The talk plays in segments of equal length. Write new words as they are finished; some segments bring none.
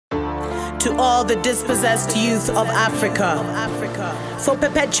to all the dispossessed youth of Africa, for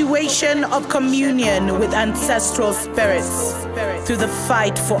perpetuation of communion with ancestral spirits through the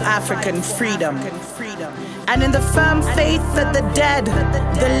fight for African freedom, and in the firm faith that the dead,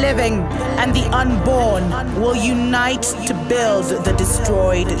 the living, and the unborn will unite to build the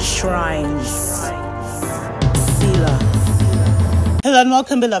destroyed shrines. Selah. Hello and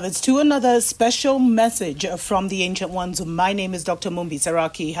welcome, beloveds, to another special message from the Ancient Ones. My name is Dr. Mumbi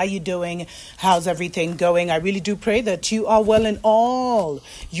Saraki. How you doing? How's everything going? I really do pray that you are well in all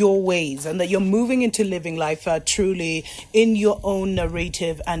your ways and that you're moving into living life truly in your own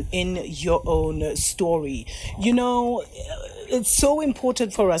narrative and in your own story. You know, it's so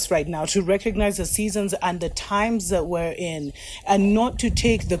important for us right now to recognize the seasons and the times that we're in, and not to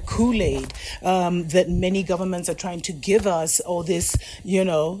take the Kool-Aid that many governments are trying to give us, or this, you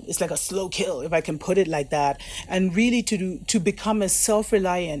know, it's like a slow kill, if I can put it like that, and really to become as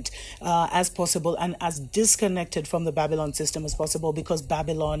self-reliant as possible and as disconnected from the Babylon system as possible, because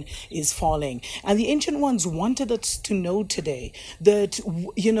Babylon is falling. And the Ancient Ones wanted us to know today that,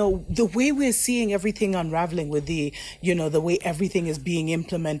 you know, the way we're seeing everything unraveling with the, you know, the way everything is being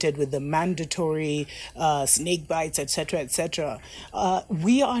implemented with the mandatory snake bites, etc.,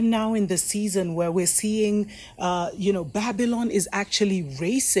 we are now in the season where we're seeing, you know, Babylon is actually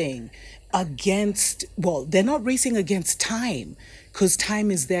racing against, well, they're not racing against time, because time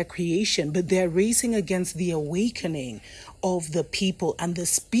is their creation, but they're racing against the awakening of the people and the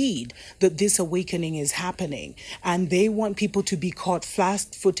speed that this awakening is happening. And they want people to be caught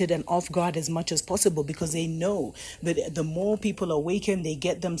flat-footed and off guard as much as possible, because they know that the more people awaken, they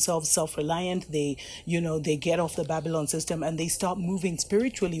get themselves self-reliant, they, you know, they get off the Babylon system and they start moving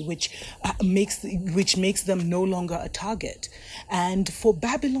spiritually, which makes them no longer a target. And for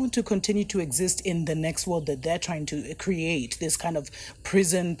Babylon to continue to exist in the next world that they're trying to create, this kind of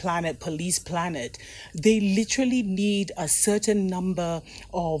prison planet, police planet, they literally need a certain number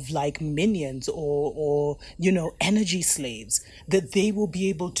of like minions or you know, energy slaves that they will be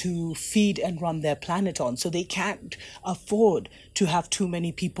able to feed and run their planet on. So they can't afford to have too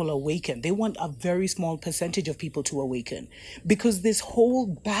many people awaken. They want a very small percentage of people to awaken, because this whole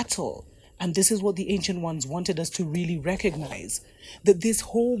battle, and this is what the Ancient Ones wanted us to really recognize, that this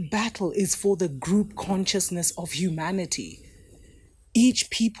whole battle is for the group consciousness of humanity. Each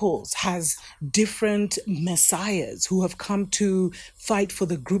people has different messiahs who have come to fight for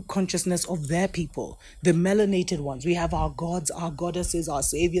the group consciousness of their people. The melanated ones, we have our gods, our goddesses, our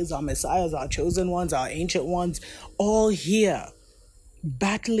saviors, our messiahs, our chosen ones, our ancient ones, all here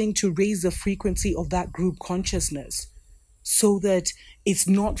battling to raise the frequency of that group consciousness so that it's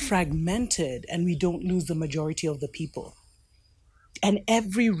not fragmented and we don't lose the majority of the people. And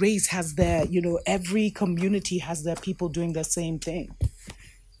every race has their, you know, every community has their people doing the same thing.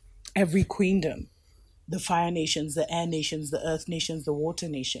 Every queendom, the fire nations, the air nations, the earth nations, the water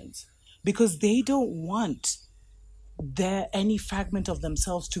nations, because they don't want any fragment of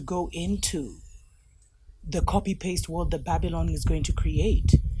themselves to go into the copy-paste world that Babylon is going to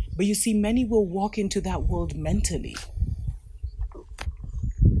create. But you see, many will walk into that world mentally,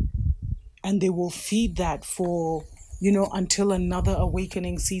 and they will feed that for, you know, until another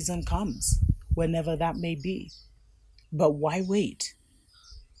awakening season comes, whenever that may be. But why wait?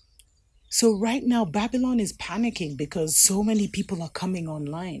 So right now, Babylon is panicking because so many people are coming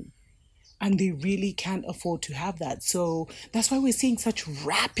online and they really can't afford to have that. So that's why we're seeing such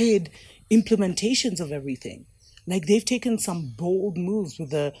rapid implementations of everything. Like, they've taken some bold moves with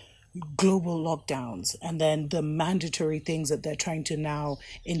the global lockdowns and then the mandatory things that they're trying to now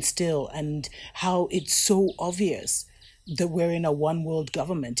instill, and how it's so obvious that we're in a one world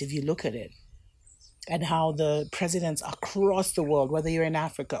government if you look at it, and how the presidents across the world, whether you're in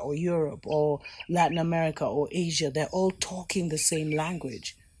Africa or Europe or Latin America or Asia, they're all talking the same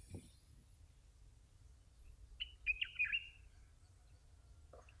language.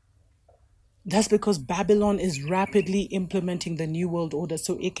 That's because Babylon is rapidly implementing the New World Order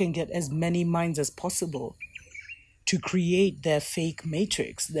so it can get as many minds as possible to create their fake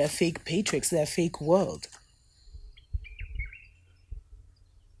matrix, their fake patrix, their fake world.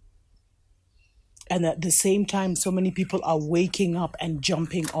 And at the same time, so many people are waking up and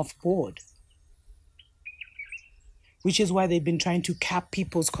jumping off board, which is why they've been trying to cap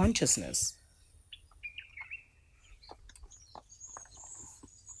people's consciousness.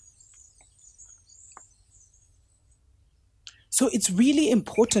 So it's really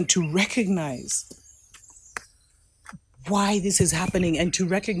important to recognize why this is happening, and to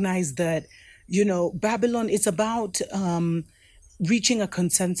recognize that, you know, Babylon is about reaching a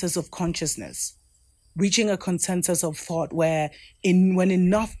consensus of consciousness. reaching a consensus of thought where when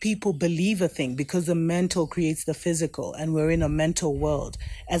enough people believe a thing, because the mental creates the physical, and we're in a mental world,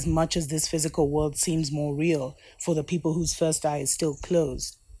 as much as this physical world seems more real for the people whose first eye is still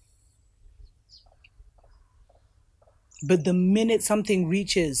closed. But the minute something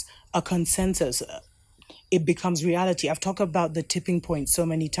reaches a consensus, it becomes reality. I've talked about the tipping point so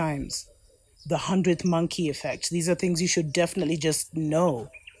many times. The 100th monkey effect. These are things you should definitely just know.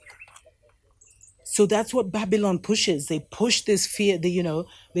 So that's what Babylon pushes. They push this fear, they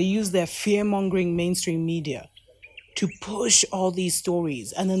use their fear-mongering mainstream media to push all these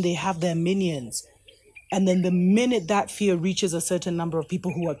stories. And then they have their minions. And then the minute that fear reaches a certain number of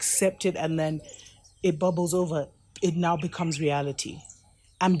people who accept it, and then it bubbles over, it now becomes reality.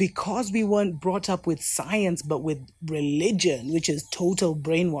 And because we weren't brought up with science, but with religion, which is total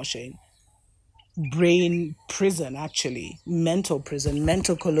brainwashing, brain prison, actually, mental prison,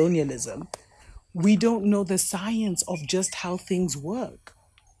 mental colonialism, we don't know the science of just how things work.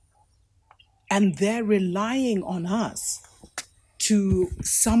 And they're relying on us to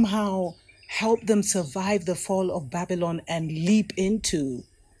somehow help them survive the fall of Babylon and leap into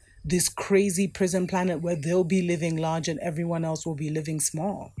this crazy prison planet where they'll be living large and everyone else will be living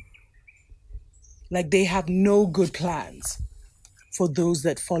small. Like, they have no good plans for those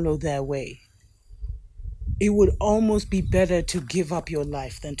that follow their way. It would almost be better to give up your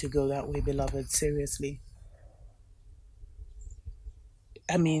life than to go that way, beloved. Seriously.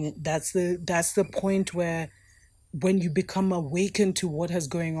 I mean, that's the point where when you become awakened to what is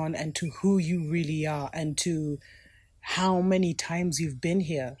going on and to who you really are and to how many times you've been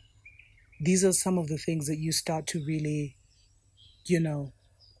here, these are some of the things that you start to really,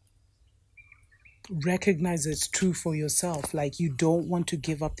 recognize it's true for yourself. Like, you don't want to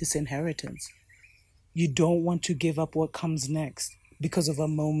give up this inheritance. You don't want to give up what comes next because of a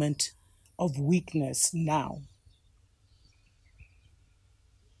moment of weakness now.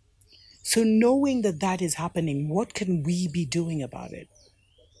 So knowing that that is happening, what can we be doing about it?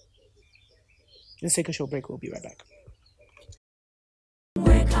 Let's take a short break. We'll be right back.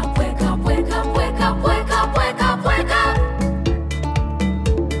 Wake up, wake up, wake up, wake up, wake up, wake up, wake up.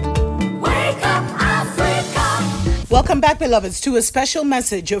 Wake up, Africa. Welcome back, beloveds, to a special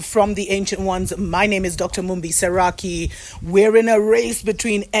message from the Ancient Ones. My name is Dr. Mumbi Saraki. We're in a race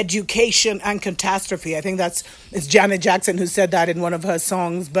between education and catastrophe. I think it's Janet Jackson who said that in one of her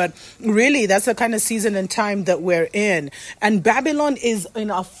songs. But really, that's the kind of season and time that we're in. And Babylon is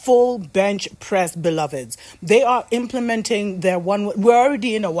in a full bench press, beloveds. They are implementing we're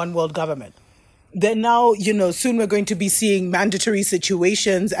already in a one world government. They're now, soon we're going to be seeing mandatory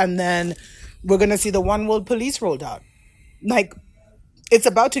situations, and then we're going to see the one world police rolled out. Like, it's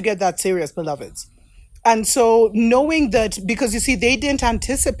about to get that serious, beloveds. And so knowing that, because you see, they didn't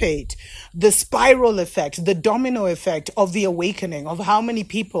anticipate the spiral effect, the domino effect of the awakening, of how many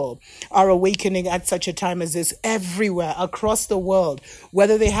people are awakening at such a time as this everywhere across the world,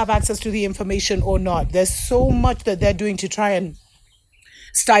 whether they have access to the information or not. There's so much that they're doing to try and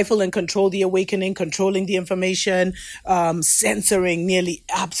stifle and control the awakening, controlling the information, censoring nearly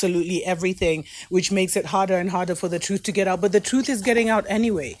absolutely everything, which makes it harder and harder for the truth to get out. But the truth is getting out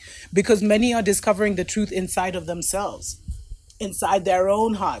anyway, because many are discovering the truth inside of themselves, inside their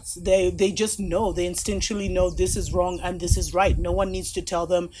own hearts. They just know, they instinctually know this is wrong and this is right. No one needs to tell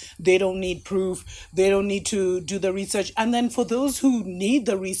them. They don't need proof. They don't need to do the research. And then for those who need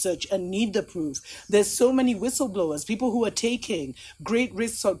the research and need the proof, there's so many whistleblowers, people who are taking great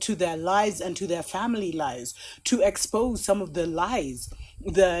risks to their lives and to their family lives to expose some of the lies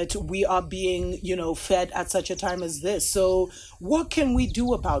that we are being, fed at such a time as this. So what can we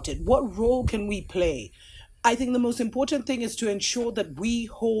do about it? What role can we play? I think the most important thing is to ensure that we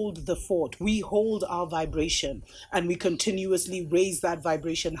hold the fort, we hold our vibration, and we continuously raise that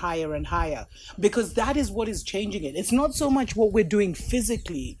vibration higher and higher, because that is what is changing it. It's not so much what we're doing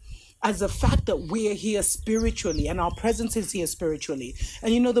physically as the fact that we're here spiritually and our presence is here spiritually.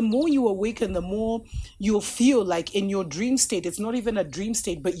 And the more you awaken, the more you'll feel like in your dream state, it's not even a dream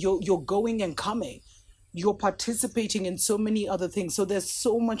state, but you're going and coming. You're participating in so many other things. So there's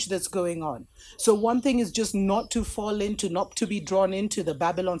so much that's going on. So one thing is just not to not to be drawn into the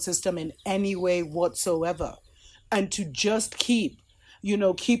Babylon system in any way whatsoever. And to just keep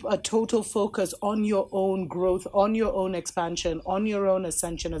a total focus on your own growth, on your own expansion, on your own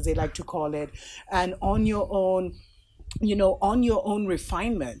ascension, as they like to call it, and on your own, on your own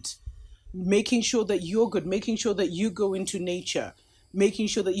refinement, making sure that you're good, making sure that you go into nature, making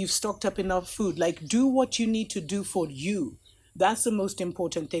sure that you've stocked up enough food. Like, do what you need to do for you. That's the most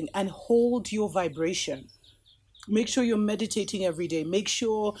important thing. And hold your vibration. Make sure you're meditating every day. Make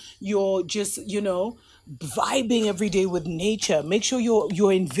sure you're just, vibing every day with nature. Make sure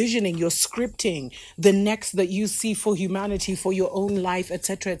you're envisioning, you're scripting the next that you see for humanity, for your own life,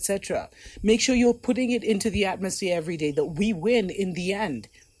 etc., etc. Make sure you're putting it into the atmosphere every day that we win in the end.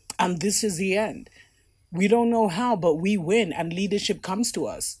 And this is the end. We don't know how, but we win, and leadership comes to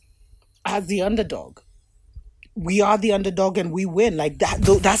us as the underdog. We are the underdog and we win. Like that,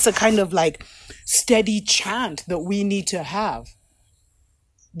 that's a kind of like steady chant that we need to have.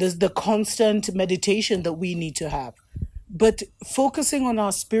 There's the constant meditation that we need to have. But focusing on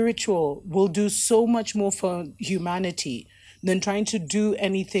our spiritual will do so much more for humanity than trying to do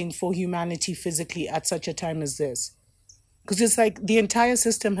anything for humanity physically at such a time as this. Because it's like the entire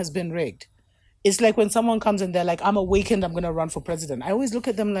system has been rigged. It's like when someone comes and they're like, I'm awakened, I'm going to run for president. I always look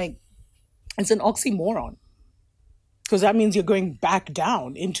at them like, it's an oxymoron. Because that means you're going back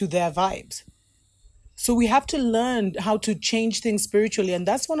down into their vibes. So we have to learn how to change things spiritually. And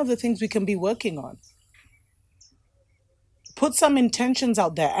that's one of the things we can be working on. Put some intentions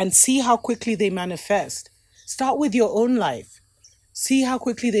out there and see how quickly they manifest. Start with your own life. See how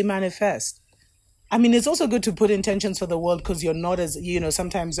quickly they manifest. I mean, it's also good to put intentions for the world because you're not as,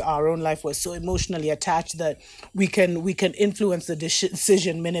 sometimes our own life was so emotionally attached that we can influence the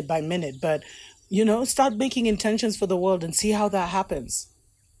decision minute by minute. But, start making intentions for the world and see how that happens.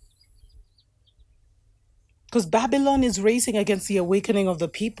 Because Babylon is racing against the awakening of the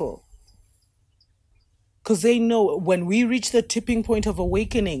people. Because they know when we reach the tipping point of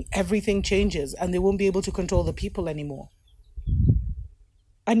awakening, everything changes and they won't be able to control the people anymore.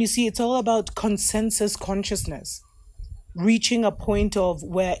 And you see, it's all about consensus consciousness. Reaching a point of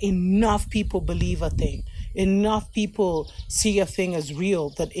where enough people believe a thing, enough people see a thing as real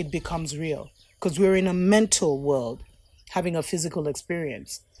that it becomes real. Because we're in a mental world having a physical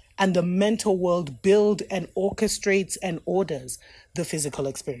experience. And the mental world builds and orchestrates and orders the physical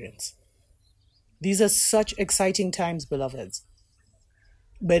experience. These are such exciting times, beloveds.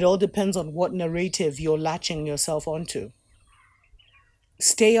 But it all depends on what narrative you're latching yourself onto.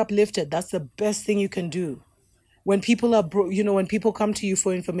 Stay uplifted. That's the best thing you can do. When people are, when people come to you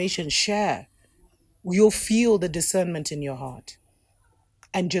for information, share. You'll feel the discernment in your heart.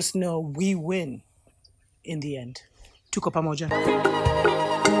 And just know we win in the end. Tuko pamoja.